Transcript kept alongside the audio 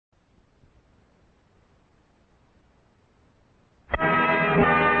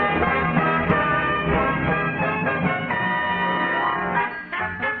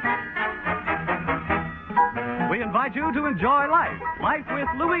invite you to enjoy Life. Life with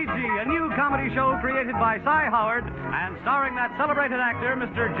Luigi, a new comedy show created by Cy Howard and starring that celebrated actor,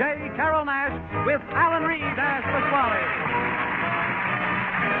 Mr. J. Carroll Nash, with Alan Reed as Pasquale.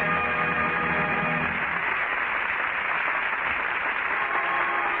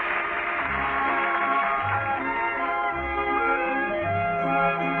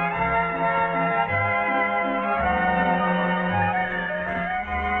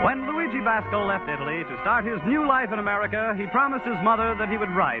 When Luigi Basco left Italy to start his new life in America, he promised his mother that he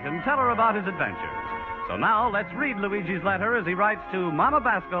would write and tell her about his adventures. So now let's read Luigi's letter as he writes to Mama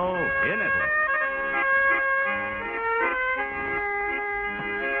Basco in Italy.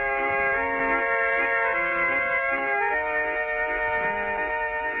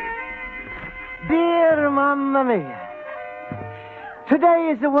 Dear Mamma Mia,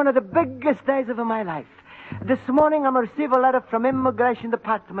 today is one of the biggest days of my life. This morning I received a letter from Immigration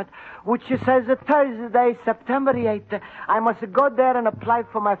Department which says that Thursday, September 8th, I must go there and apply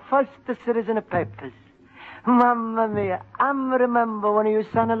for my first citizen papers. Mamma Mia, I remember when your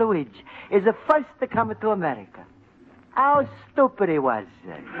son Luigi is the first to come to America. How stupid he was.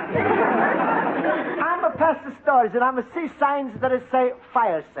 I'm a past the stores and I'm a see signs that say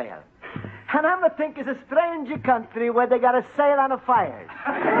fire sale. And I'm a think it's a strange country where they got a sale on a fire.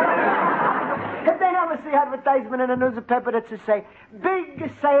 If they ever see advertisement in a newspaper that say,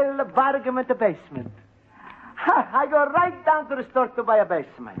 big sale, bargain at the basement. I go right down to the store to buy a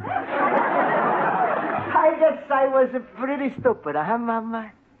basement. I guess I was pretty stupid, huh,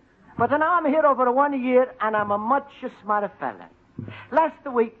 Mama? But now I'm here over 1 year, and I'm a much smarter fella. Last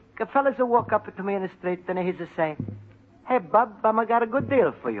week, a fella's walk up to me in the street, and he's say, hey, Bub, I got a good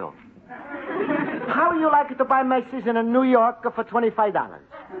deal for you. How would you like to buy Macy's in New York for $25?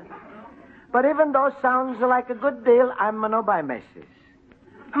 But even though it sounds like a good deal, I'm no buy Macy's.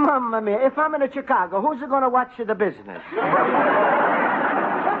 Mamma mia, if I'm in Chicago, who's going to watch the business?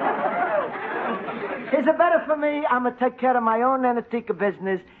 Is it better for me? I'm going to take care of my own antique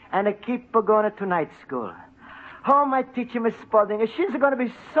business and keep going to night school. Oh, my teacher, Miss Spalding, she's going to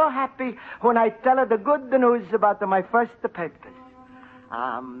be so happy when I tell her the good news about my first papers.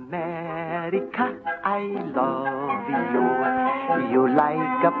 America, I love you. You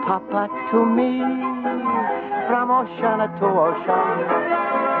like a papa to me, from ocean to ocean.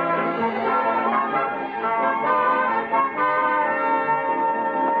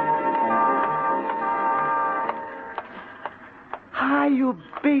 Ah, you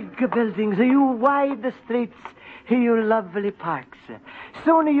big buildings, you wide streets, you lovely parks.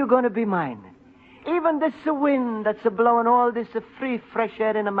 Soon you're going to be mine. Even this wind that's blowing all this free, fresh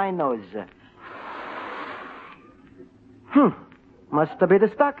air into my nose. Must be the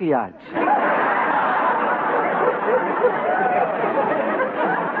stockyards.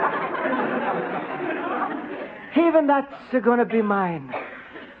 Even that's going to be mine.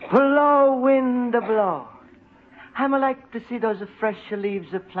 Blow, wind, blow. I'm like to see those fresh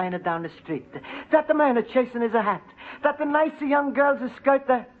leaves flying down the street. That the man chasing his hat. That the nice young girl's skirt.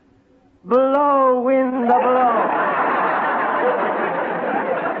 Blow, wind, blow.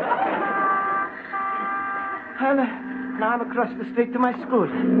 And now I'm across the street to my school.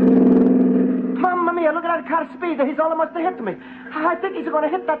 Mamma mia, look at that car speed. He's almost hit me. I think he's going to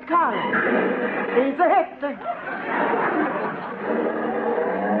hit that car. He's a hit.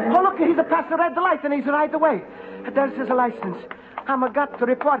 Oh, look, he's past the red light and he's right away. There's his license. I'm got to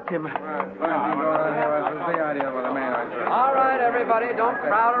report him. All right, everybody, don't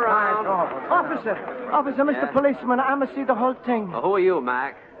crowd around. Officer, Mr. Policeman, I'm going to see the whole thing. Well, who are you,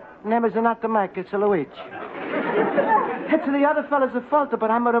 Mac? Name is not the Mac, it's Luigi. It's the other fellow's fault, but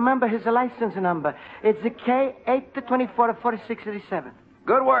I'm going to remember his license number. It's K8244687.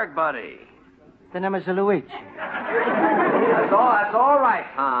 Good work, buddy. The name is Luigi. That's all right,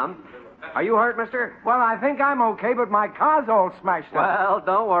 Tom. Are you hurt, mister? Well, I think I'm okay, but my car's all smashed up. Well,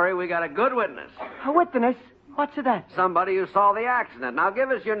 don't worry. We got a good witness. A witness? What's that? Somebody who saw the accident. Now,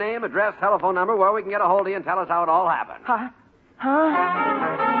 give us your name, address, telephone number, where we can get a hold of you and tell us how it all happened. Huh?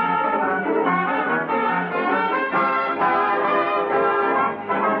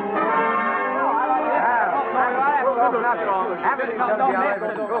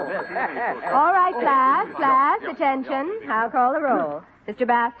 All right, class, attention. I'll call the roll. Mr.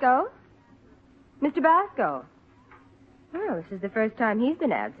 Basco? Mr. Basco? Well, this is the first time he's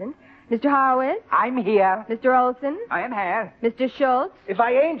been absent. Mr. Horowitz? I'm here. Mr. Olson? I am here. Mr. Schultz? If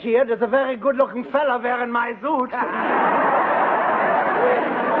I ain't here, there's a very good-looking fella wearing my suit.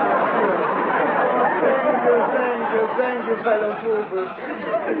 Thank you, fellow troopers.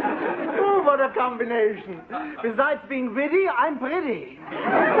 Oh, what a combination. Besides being witty, I'm pretty.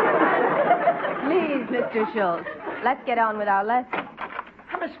 Please, Mr. Schultz. Let's get on with our lesson.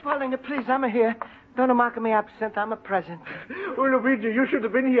 Miss Spaulding, please, I'm here. Don't mark me absent. I'm a present. Oh, Luigi, you should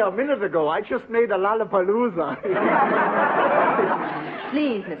have been here a minute ago. I just made a lollapalooza.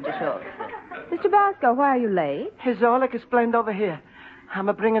 Please, Mr. Schultz. Mr. Basco, why are you late? It's all explained over here. I'm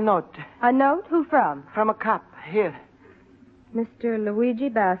a bring a note. A note? Who from? From a cop. Here. Mr. Luigi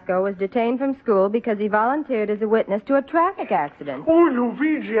Basco was detained from school because he volunteered as a witness to a traffic accident. Oh,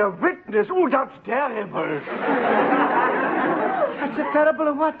 Luigi, a witness. Oh, that's terrible. That's a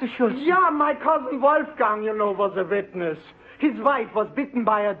terrible what, Schultz? Yeah, my cousin Wolfgang, was a witness. His wife was bitten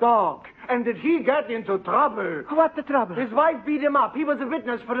by a dog. And did he get into trouble? What the trouble? His wife beat him up. He was a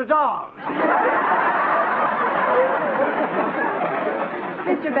witness for the dog.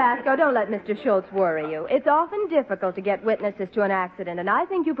 Mr. Basco, don't let Mr. Schultz worry you. It's often difficult to get witnesses to an accident, and I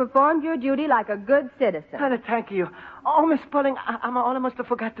think you performed your duty like a good citizen. Thank you. Oh, Miss Spaulding, I almost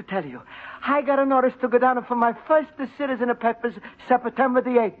forgot to tell you. I got an order to go down for my first citizen papers September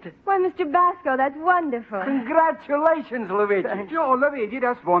the 8th. Why, Mr. Basco, that's wonderful. Congratulations, Luigi. Oh, Luigi,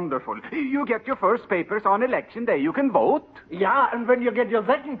 that's wonderful. You get your first papers on election day. You can vote. Yeah, and when you get your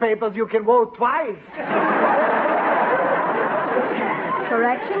second papers, you can vote twice.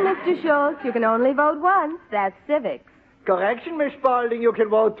 Correction, Mr. Schultz. You can only vote once. That's civics. Correction, Miss Spaulding. You can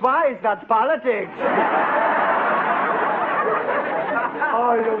vote twice. That's politics.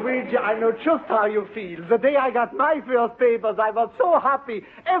 Oh, Luigi, I know just how you feel. The day I got my first papers, I was so happy.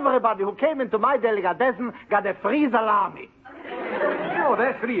 Everybody who came into my delicatessen got a free salami. Oh,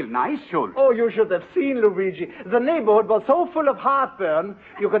 that's real nice, Schultz. Oh, you should have seen, Luigi. The neighborhood was so full of heartburn,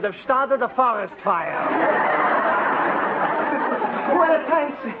 you could have started a forest fire. Well,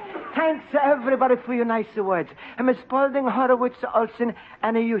 thanks everybody for your nice words. Miss Spaulding, Horowitz, Olson,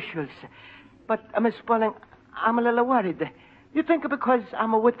 and the usuals. But, Miss Spaulding, I'm a little worried. You think because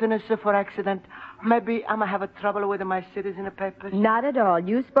I'm a witness for accident, maybe I'm going to have a trouble with my citizen papers? Not at all.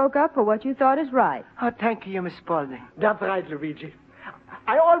 You spoke up for what you thought is right. Oh, thank you, Miss Spaulding. That's right, Luigi.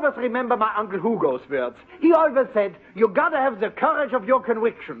 I always remember my Uncle Hugo's words. He always said, you gotta have the courage of your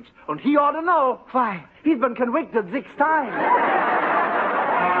convictions. And he ought to know. Why? He's been convicted 6 times.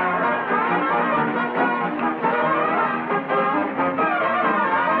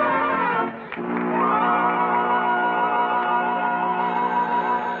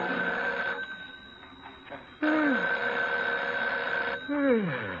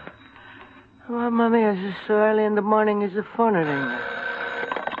 Oh, Mommy, it's so early in the morning. Is the phone ringing?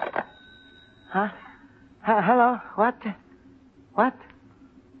 Huh? Hello? What? What?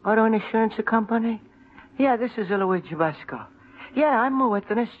 Auto insurance company? Yeah, this is Luigi Basco. Yeah, I'm a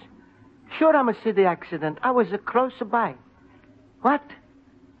witness. Sure, I'm a see the accident. I was close by. What?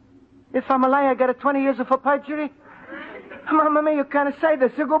 If I'm a liar, I get 20 years for perjury? Mamma mia, you can't say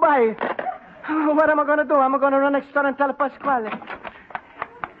this. So goodbye. What am I going to do? I'm going to run next door and tell Pasquale.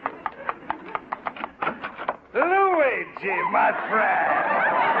 Luigi, my friend.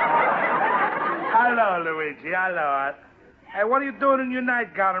 Hello, Luigi. Hello. Hey, what are you doing in your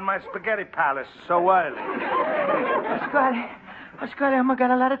nightgown in my spaghetti palace so early? Pasquale, I'm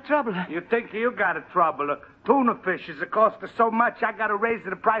got a lot of trouble. You think you got a trouble? Tuna fish is costing so much, I got to raise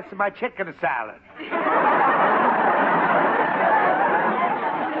the price of my chicken salad.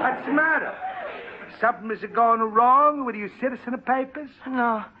 What's the matter? Something is going wrong with your citizen papers?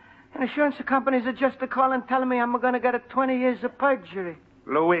 No. Insurance companies are just calling telling me I'm going to get 20 years of perjury.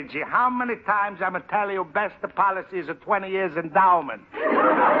 Luigi, how many times I'm going to tell you best policy is 20 years endowment?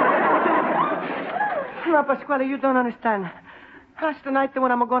 No, Pasquale, you don't understand. Last night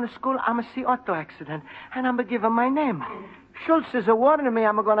when I'm going to school, I'm going to see auto accident, and I'm going to give him my name. Schultz is warning me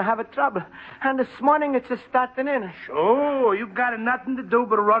I'm going to have a trouble. And this morning it's starting in. Sure, you got nothing to do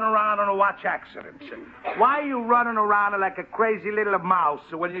but run around and watch accidents. Why are you running around like a crazy little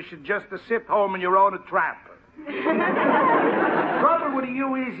mouse when you should just sit home in your own trap? Trouble with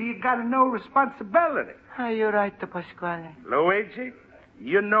you is you got no responsibility. You're right, Pasquale. Luigi,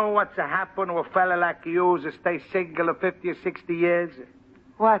 you know what's happen to a fella like you who stay single 50 or 60 years?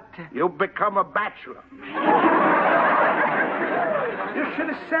 What? You become a bachelor. You should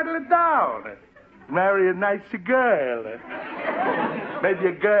have settled down. Marry a nice girl. Maybe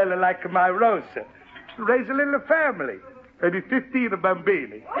a girl like my Rosa. Raise a little family. Maybe 15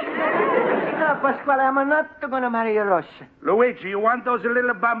 bambini. No, Pasquale, I'm not going to marry a Rosa. Luigi, you want those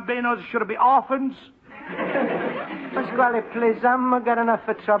little bambinos should be orphans? Pasquale, please, I'm got enough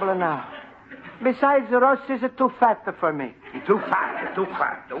of trouble now. Besides, the Rosa is too fat for me. Too fat.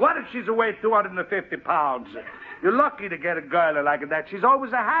 What if she's weighed 250 pounds? You're lucky to get a girl like that. She's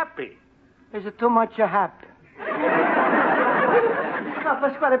always happy. Is it too much happy? No, No,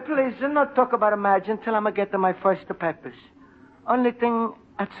 Pasquale, please, do not talk about a marriage until I'm get to my first papers. Only thing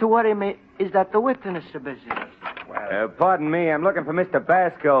that's worry me is that the witness are busy. Pardon me, I'm looking for Mr.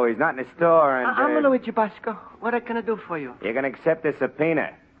 Basco. He's not in the store, and... I'm Luigi Basco. What can I do for you? You're going to accept a subpoena.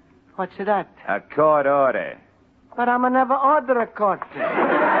 What's that? A court order. But I'm never order a court.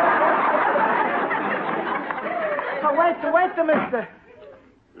 Oh, wait, mister.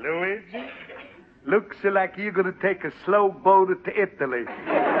 Luigi, looks like you're going to take a slow boat to Italy.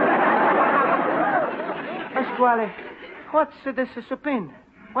 Pasquale, what's this subpoena?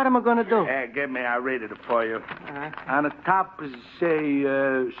 What am I going to do? Give me, I read it for you. On the top is say,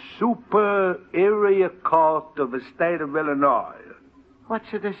 Super Area Court of the State of Illinois. What's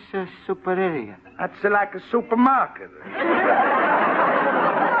this super area? That's like a supermarket.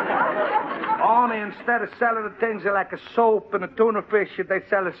 Only instead of selling the things like a soap and a tuna fish, they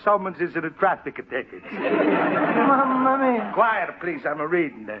sell the summonses and the traffic tickets. Mamma mia. Quiet, please, I'm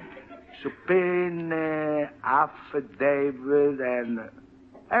reading it. Subpoena, affidavit, and...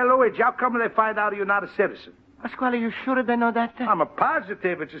 Hey, Luigi, how come they find out you're not a citizen? Pasquale, you sure they know that? I'm a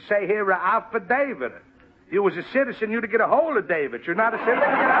positive. It's to say here, affidavit. You was a citizen, you'd get a hold of David. You're not a citizen, get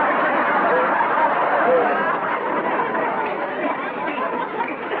out.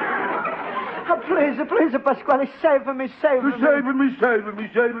 Oh, please, Pasquale, save me. Saving me.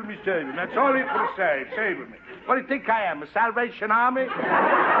 That's all you can say, saving me. What do you think I am, a Salvation Army?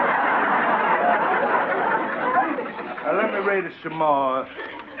 Now, let me read it some more.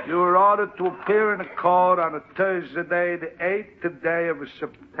 You were ordered to appear in a court on a Thursday, the 8th day of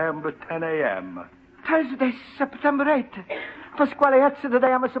September, 10 a.m. Thursday, September 8th. Pasquale, that's the day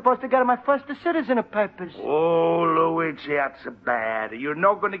I'm supposed to get my first citizen papers. Oh, Luigi, that's bad. You're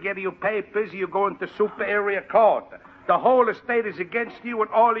not going to get your papers. You're going to super area court. The whole estate is against you, and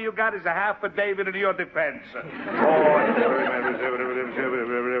all you got is a half a David in your defense.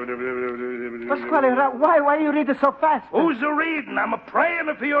 Pasquale, why you read it so fast? Who's reading? I'm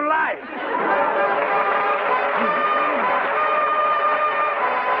praying for your life.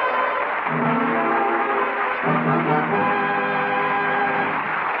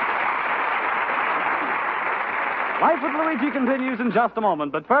 Life with Luigi continues in just a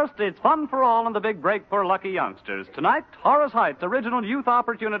moment, but first, it's fun for all and the big break for lucky youngsters. Tonight, Horace Height's original Youth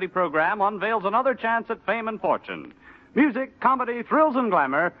Opportunity Program unveils another chance at fame and fortune. Music, comedy, thrills, and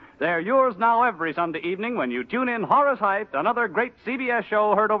glamour, they're yours now every Sunday evening when you tune in Horace Height, another great CBS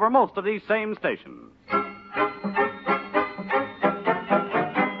show heard over most of these same stations.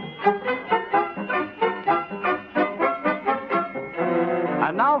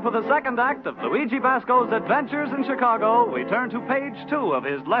 And now for the second act of Luigi Basco's Adventures in Chicago, we turn to page 2 of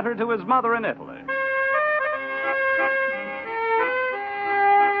his letter to his mother in Italy.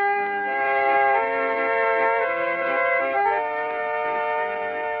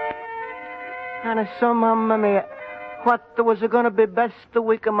 And so, Mamma mia, what was going to be best the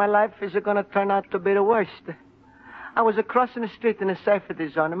week of my life is going to turn out to be the worst. I was crossing the street in a safety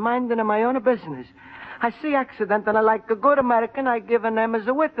zone, minding my own business. I see accident, and like a good American, I give a name as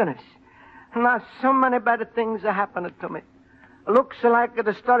a witness. Now, so many bad things are happening to me. Looks like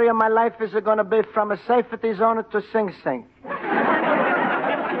the story of my life is going to be from a safety zone to Sing Sing.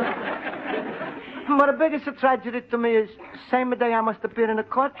 But the biggest tragedy to me is, same day I must appear in the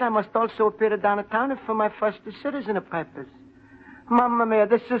court, I must also appear downtown for my first citizen papers. Mamma mia,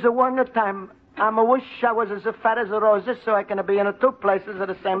 this is a wonder time. I wish I was as fat as a rose so I can be in 2 places at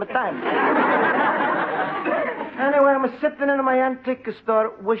the same time. Anyway, I'm sitting in my antique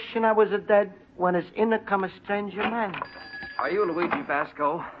store wishing I was dead when in come a stranger man. Are you Luigi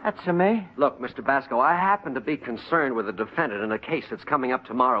Basco? That's me. Look, Mr. Basco, I happen to be concerned with a defendant in a case that's coming up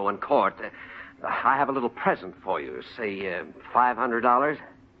tomorrow in court. I have a little present for you. Say, $500?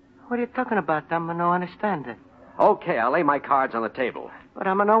 What are you talking about? I don't understand it. Okay, I'll lay my cards on the table. But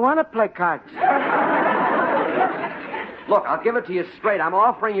I don't want to play cards. Look, I'll give it to you straight. I'm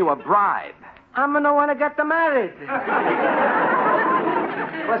offering you a bribe. I don't want to get married.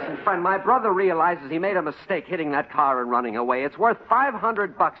 Listen, friend, my brother realizes he made a mistake hitting that car and running away. It's worth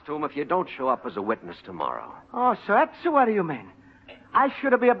 $500 to him if you don't show up as a witness tomorrow. Oh, so that's what do you mean? I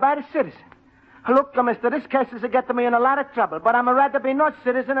should be a bad citizen. Look, mister, this case is getting me in a lot of trouble, but I'm rather be no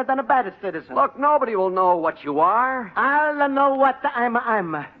citizen than a bad citizen. Look, nobody will know what you are. I'll know what I'm.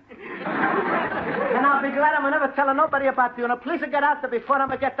 And I'll be glad I'm never telling nobody about you. Now, please get out there before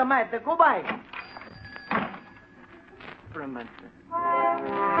I get mad. Goodbye. For a minute.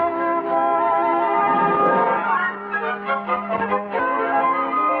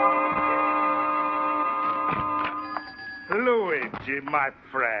 Luigi, Luigi, my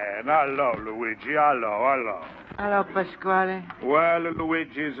friend. Hello, Luigi. Hello. Hello, Pasquale. Well,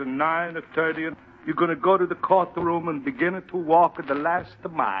 Luigi, it's 9:30. You're going to go to the courtroom and begin to walk the last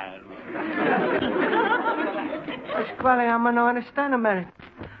mile. Pasquale, I'm going to understand a minute.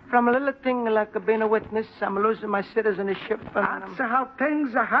 From a little thing like being a witness, I'm losing my citizenship. That's how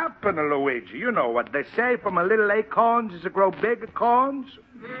things happen, Luigi. You know what they say, from a little acorns is to grow big acorns.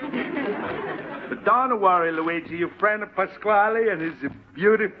 But don't worry, Luigi. Your friend Pasquale and his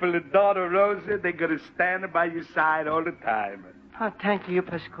beautiful daughter Rosa, they're going to stand by your side all the time. Oh, thank you,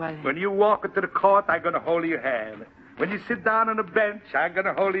 Pasquale. When you walk into the court, I'm going to hold your hand. When you sit down on the bench, I'm going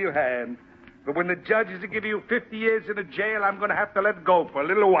to hold your hand. But when the judges give you 50 years in the jail, I'm going to have to let go for a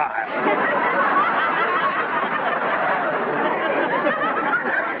little while.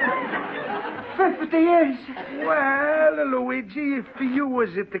 50 years? Well, Luigi, if you was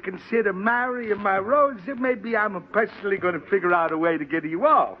to consider marrying my Rosa, maybe I'm personally going to figure out a way to get you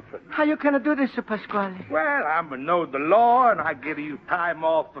off. How you gonna do this, Pasquale? Well, I'm going to know the law, and I give you time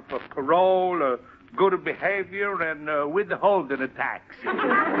off for parole or good behavior and withholding a tax.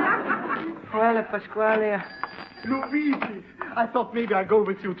 Well, Pasquale... Luigi, I thought maybe I'd go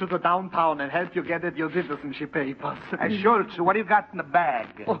with you to the downtown and help you get at your citizenship papers. Schultz, what do you got in the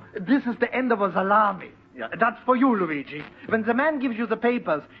bag? Oh, this is the end of a salami. Yeah, that's for you, Luigi. When the man gives you the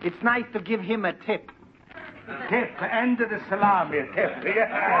papers, it's nice to give him a tip. Tip, end of the salami, a tip.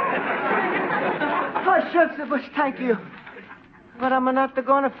 Oh, Schultz, thank you. But I'm not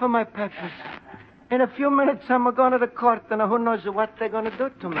going for my papers. In a few minutes, I'm going to the court, and who knows what they're going to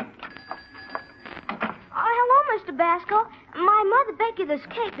do to me. Hello, Mr. Basco. My mother baked you this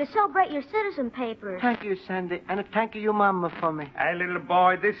cake to celebrate your citizen papers. Thank you, Sandy. And thank you, Mama, for me. Hey, little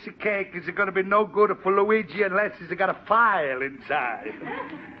boy, this cake is going to be no good for Luigi unless he's got a file inside.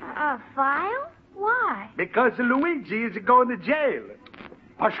 A file? Why? Because Luigi is going to jail.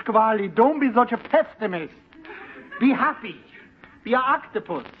 Pasquale, don't be such a pessimist. Be happy. Be an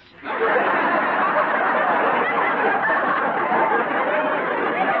octopus.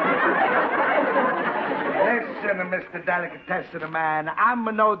 Listen, Mr. Delicatessen man, I'm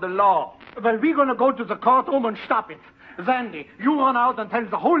to know the law. Well, we're going to go to the courtroom and stop it. Zandy, you run out and tell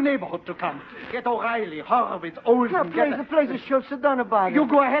the whole neighborhood to come. Get O'Reilly, Horowitz, Olsen. No, please, Schultz, don't about it. You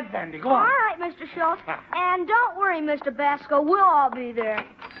go ahead, Zandy. Go on. All right, Mr. Schultz. And don't worry, Mr. Basco. We'll all be there.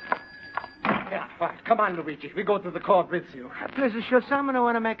 Yeah, right. Come on, Luigi. We go to the court with you. Please, Schultz, I'm going to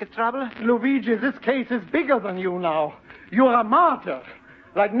want to make a trouble. Luigi, this case is bigger than you now. You're a martyr.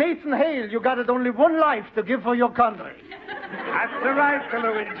 Like Nathan Hale, you got it only one life to give for your country. That's right,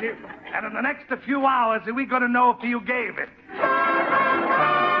 Luigi. And in the next few hours, we're going to know if you gave it. Well,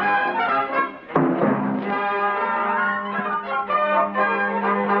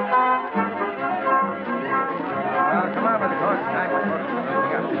 come on, with the course time.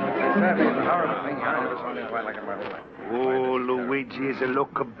 Oh, Luigi, is it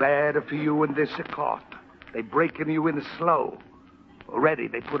look bad for you in this court? They breaking you in slow. Already,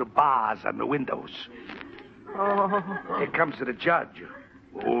 they put bars on the windows. Oh. Here comes the judge.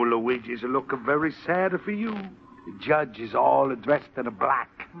 Oh, Luigi, is it look very sad for you? The judge is all dressed in black.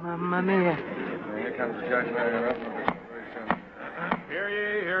 Mamma mia. Here comes the judge. Hear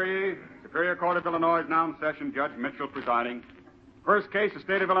ye. Superior Court of Illinois is now in session. Judge Mitchell presiding. First case, the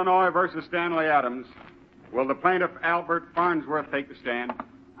State of Illinois versus Stanley Adams. Will the plaintiff, Albert Farnsworth, take the stand?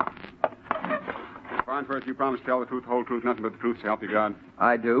 Farnsworth, you promise to tell the truth, whole truth, nothing but the truth, so help you God.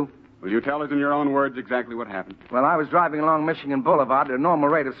 I do. Will you tell us in your own words exactly what happened? Well, I was driving along Michigan Boulevard at a normal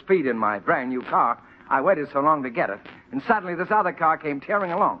rate of speed in my brand new car. I waited so long to get it, and suddenly this other car came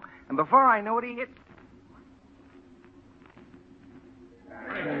tearing along. And before I knew it, he hit...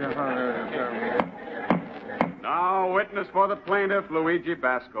 Now, witness for the plaintiff, Luigi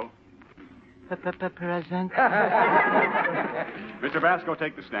Basco. Present. Mr. Basco,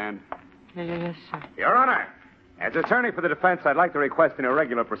 take the stand. Yes, sir. Your Honor, as attorney for the defense, I'd like to request an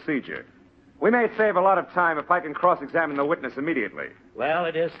irregular procedure. We may save a lot of time if I can cross-examine the witness immediately. Well,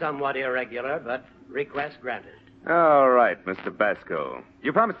 it is somewhat irregular, but request granted. All right, Mr. Basco.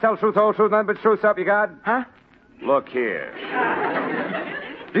 You promise to tell truth, whole truth, nothing but truth, help you God? Huh? Look here.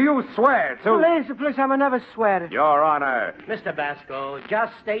 Do you swear to... Please, I will never swear. Your Honor. Mr. Basco,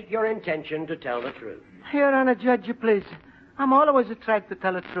 just state your intention to tell the truth. Your Honor, Judge, please. I'm always trying to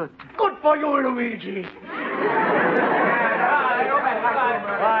tell the truth. Good for you, Luigi.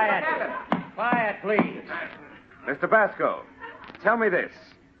 Quiet, please. Mr. Basco, tell me this.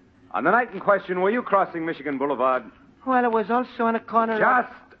 On the night in question, were you crossing Michigan Boulevard? Well, I was also in a corner...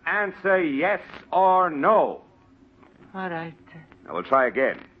 Just answer yes or no. All right. Now, we'll try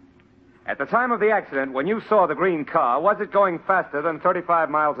again. At the time of the accident, when you saw the green car, was it going faster than 35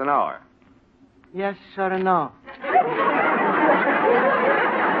 miles an hour? Yes or no?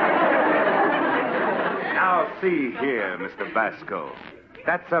 Now, see here, Mr. Basco.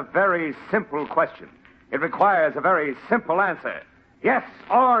 That's a very simple question. It requires a very simple answer. Yes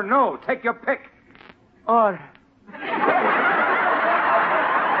or no. Take your pick. Or. Your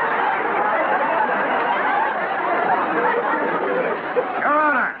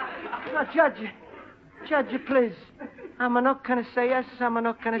Honor. No, Judge, please. I'm not going to say yes, I'm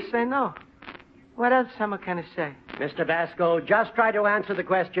not going to say no. What else am I going to say? Mr. Basco, just try to answer the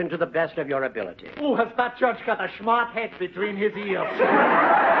question to the best of your ability. Oh, has that judge got a smart head between his ears?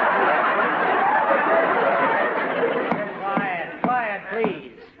 Quiet,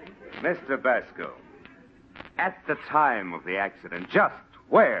 please. Mr. Basco, at the time of the accident, just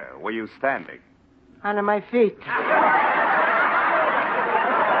where were you standing? On my feet.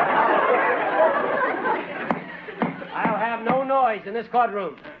 I'll have no noise in this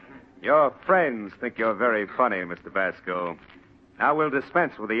courtroom. Your friends think you're very funny, Mr. Basco. Now we'll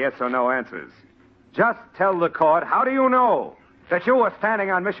dispense with the yes or no answers. Just tell the court, how do you know that you were standing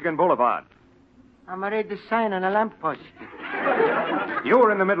on Michigan Boulevard? I'm read the sign on a lamppost. You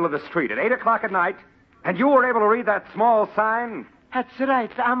were in the middle of the street at 8 o'clock at night, and you were able to read that small sign? That's right.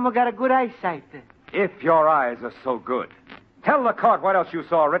 I'm got a good eyesight. If your eyes are so good, tell the court what else you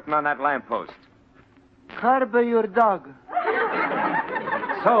saw written on that lamppost. Curb your dog.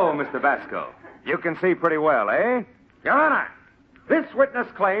 So, Mr. Basco, you can see pretty well, eh? Your Honor, this witness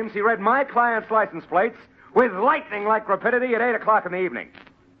claims he read my client's license plates with lightning-like rapidity at 8 o'clock in the evening.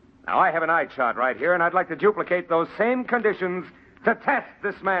 Now, I have an eye chart right here, and I'd like to duplicate those same conditions to test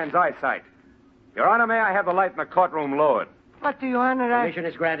this man's eyesight. Your Honor, may I have the light in the courtroom lowered? What do you, Honor? Permission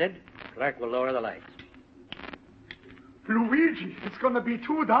is granted. Clerk will lower the lights. Luigi, it's going to be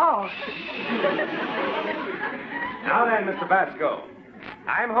too dark. Now then, Mr. Basco,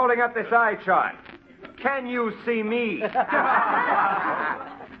 I'm holding up this eye chart. Can you see me?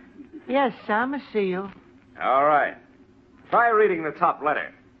 Yes, I'm a see you. All right. Try reading the top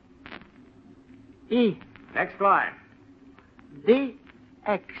letter. E. Next line. D.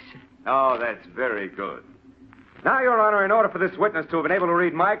 X. Oh, that's very good. Now, Your Honor, in order for this witness to have been able to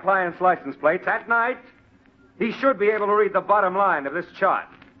read my client's license plates at night, he should be able to read the bottom line of this chart.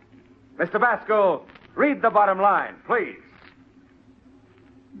 Mr. Basco, read the bottom line, please.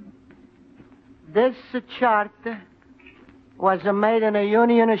 This chart was made in a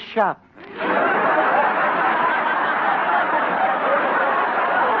union shop.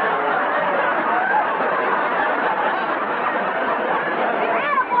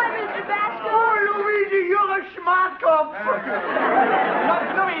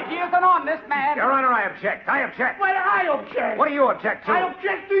 Luigi isn't on this man. Your Honor, I object. I object. Well, I object. What do you object to? I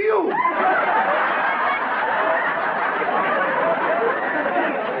object to you.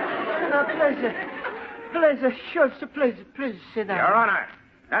 No, please sit down. Your Honor,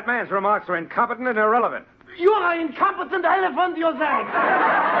 that man's remarks are incompetent and irrelevant. You are an incompetent elephant yourself.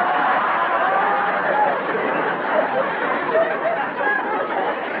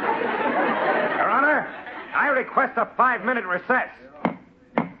 Your Honor, I request a 5-minute recess.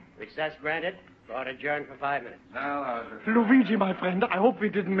 Recess granted. Court adjourned for 5 minutes. Luigi, my friend, I hope we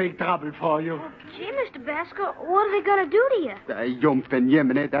didn't make trouble for you. Gee, Mr. Basco, what are they going to do to you? Jumpen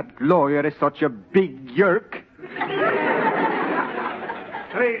Yemine, that lawyer is such a big yerk.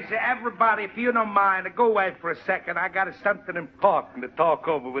 Please, everybody, if you don't mind, go away for a second. I got something important to talk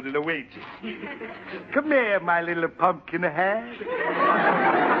over with Luigi. Come here, my little pumpkin head.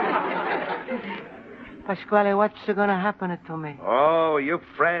 Pasquale, what's going to happen to me? Oh, your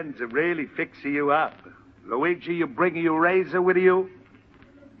friends are really fixing you up. Luigi, you bringing your razor with you?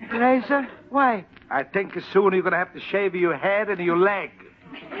 Razor? Why? I think soon you're going to have to shave your head and your leg.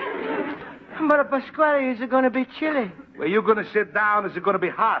 But, Pasquale, is it going to be chilly? Well, you're going to sit down. Is it going to be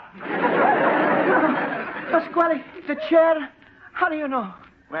hot? Pasquale, the chair? How do you know?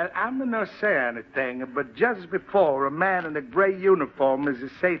 Well, I'm not going to say anything, but just before a man in a gray uniform is to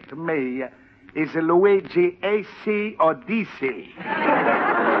say to me, is Luigi AC or DC?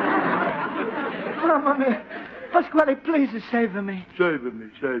 Mamma mia. Pasquale, please save me. Save me,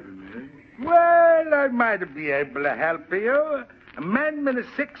 eh? Well, I might be able to help you. Amendment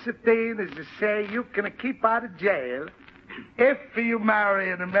 16 is to say you can keep out of jail if you marry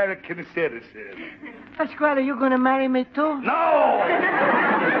an American citizen. Pasquale, you going to marry me too? No!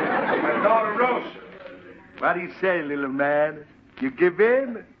 My daughter Rosa. What do you say, little man? You give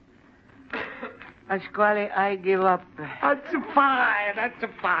in? Pasquale, I give up. That's fine. I'm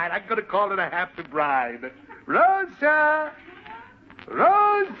going to call it a happy bride. Rosa!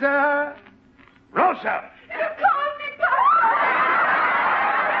 Rosa! Rosa! You called me, Papa!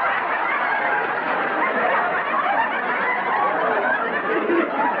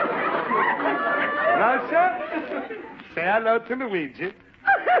 Rosa, say hello to Luigi.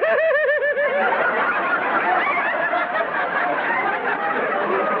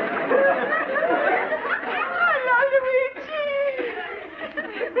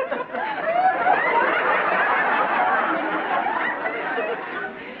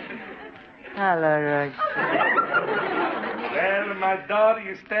 Hello, Rosa. Well, my daughter,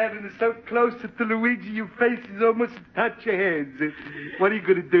 you're standing so close to Luigi, your face is almost touch your hands. What are you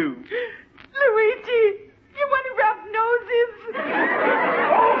going to do? Luigi, you want to rub noses?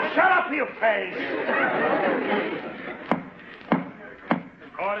 Oh, shut up, your face!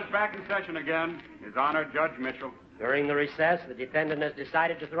 Court is back in session again. His Honor, Judge Mitchell. During the recess, the defendant has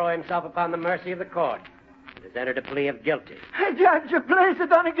decided to throw himself upon the mercy of the court. He has entered a plea of guilty. Hey, Judge, please,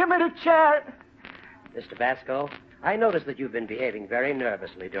 don't give me the chair. Mr. Basco, I noticed that you've been behaving very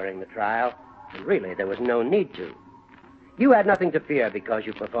nervously during the trial, and really there was no need to. You had nothing to fear because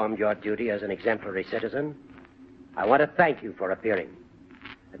you performed your duty as an exemplary citizen. I want to thank you for appearing.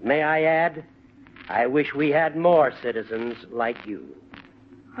 And may I add, I wish we had more citizens like you.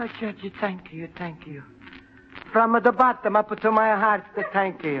 Oh, Judge, thank you, thank you. From the bottom up to my heart,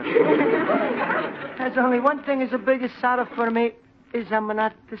 thank you. There's only one thing is the biggest sorrow for me, is I'm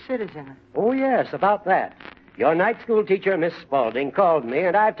not a citizen. Oh, yes, about that. Your night school teacher, Miss Spaulding, called me,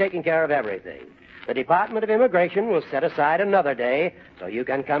 and I've taken care of everything. The Department of Immigration will set aside another day so you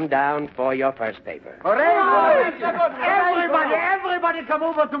can come down for your first paper. Everybody come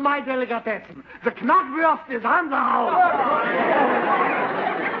over to my delicatessen. The Knackwurst is on the house.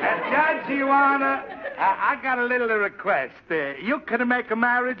 Judge, Your Honor, I got a little request. You can make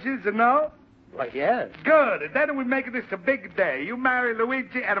marriages, no? Why, yes. Good. And then we're making this a big day. You marry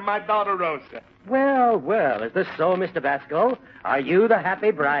Luigi and my daughter Rosa. Well, is this so, Mr. Basco? Are you the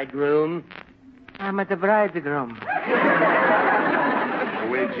happy bridegroom? I'm at the bridegroom.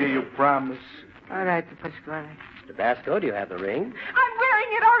 Luigi, you promise? All right, Pasquale. Mr. Basco, do you have the ring? I'm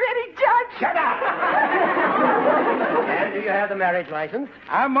wearing it already, Judge. Shut up! And do you have the marriage license?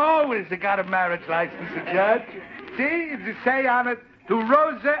 I'm always got a marriage license, Judge. See, it say on it, to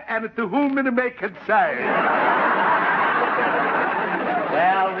Rosa and to whom it may concern.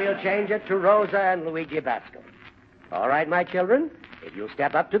 Well, we'll change it to Rosa and Luigi Basco. All right, my children, if you'll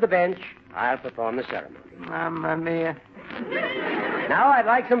step up to the bench, I'll perform the ceremony. Mamma mia. Now I'd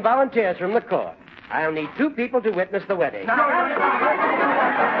like some volunteers from the court. I'll need 2 people to witness the wedding. Mr.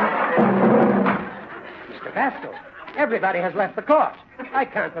 Basco, everybody has left the court. I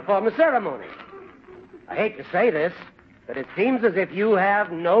can't perform the ceremony. I hate to say this, but it seems as if you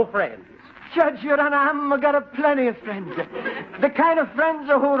have no friends. Judge, Your Honor, I've got plenty of friends. The kind of friends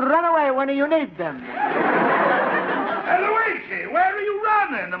who run away when you need them. Luigi, where are you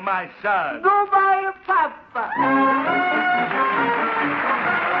running, my son? Goodbye, Papa.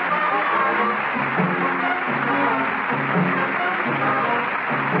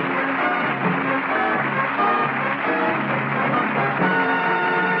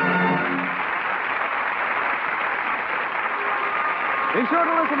 Be sure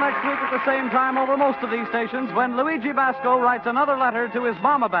to listen next week at the same time over most of these stations when Luigi Basco writes another letter to his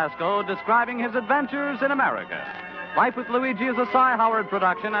Mama Basco describing his adventures in America. Life with Luigi is a Cy Howard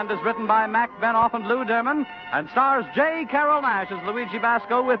production and is written by Mac Benoff and Lou Derman and stars J. Carroll Nash as Luigi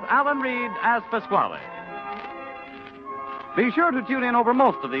Basco with Alan Reed as Pasquale. Be sure to tune in over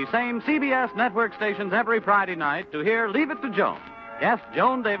most of these same CBS network stations every Friday night to hear Leave It to Joan. Yes,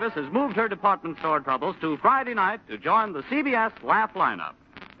 Joan Davis has moved her department store troubles to Friday night to join the CBS Laugh lineup.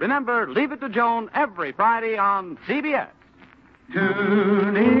 Remember, Leave It to Joan every Friday on CBS.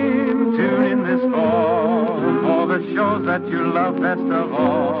 Tune in this fall for the shows that you love best of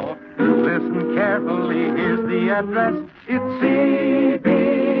all. Listen carefully, here's the address. It's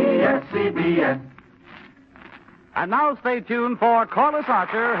CBS. And now stay tuned for Corliss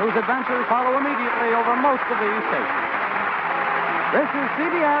Archer, whose adventures follow immediately over most of these stations. This is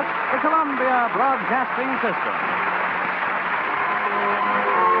CBS, the Columbia Broadcasting System.